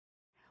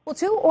Well,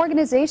 two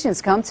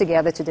organizations come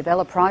together to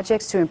develop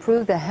projects to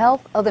improve the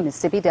health of the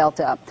Mississippi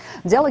Delta.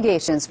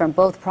 Delegations from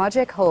both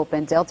Project Hope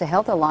and Delta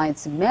Health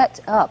Alliance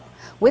met up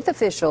with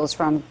officials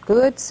from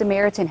Good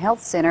Samaritan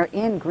Health Center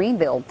in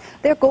Greenville.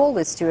 Their goal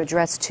is to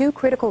address two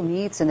critical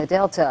needs in the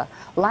Delta: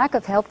 lack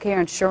of health care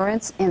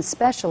insurance and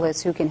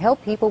specialists who can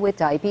help people with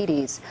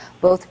diabetes.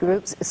 Both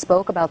groups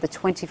spoke about the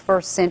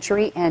 21st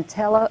Century and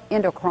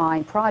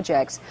tele-endocrine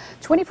projects.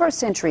 21st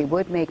Century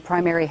would make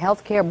primary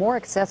health care more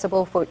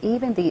accessible for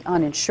even the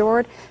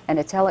uninsured, and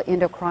a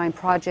tele-endocrine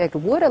project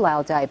would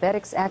allow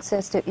diabetics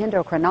access to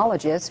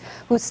endocrinologists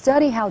who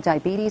study how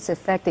diabetes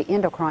affect the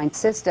endocrine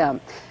system.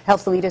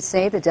 Health leaders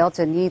say the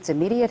Delta needs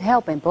immediate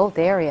help in both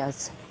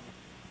areas.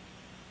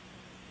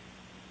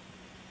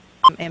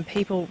 And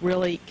people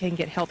really can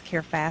get health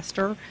care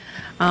faster.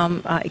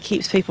 It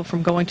keeps people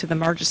from going to the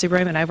emergency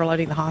room and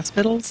overloading the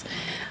hospitals.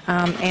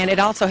 And it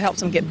also helps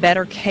them get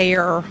better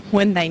care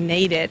when they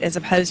need it, as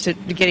opposed to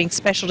getting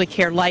specialty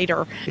care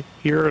later.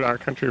 Here in our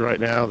country right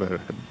now, the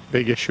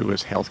big issue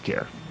is health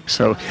care.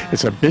 So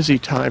it's a busy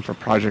time for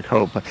Project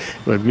Hope. It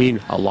would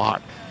mean a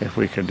lot if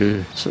we could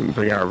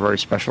bring our very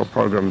special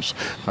programs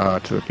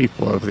to the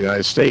people of the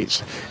United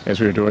States, as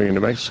we were doing in New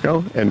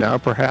Mexico and now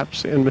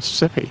perhaps in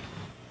Mississippi.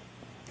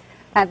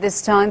 At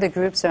this time, the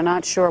groups are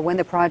not sure when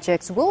the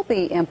projects will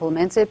be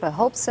implemented, but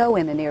hope so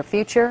in the near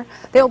future.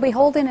 They will be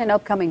holding an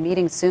upcoming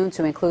meeting soon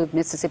to include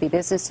Mississippi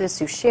businesses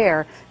who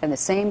share in the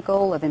same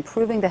goal of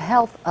improving the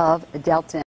health of Delta.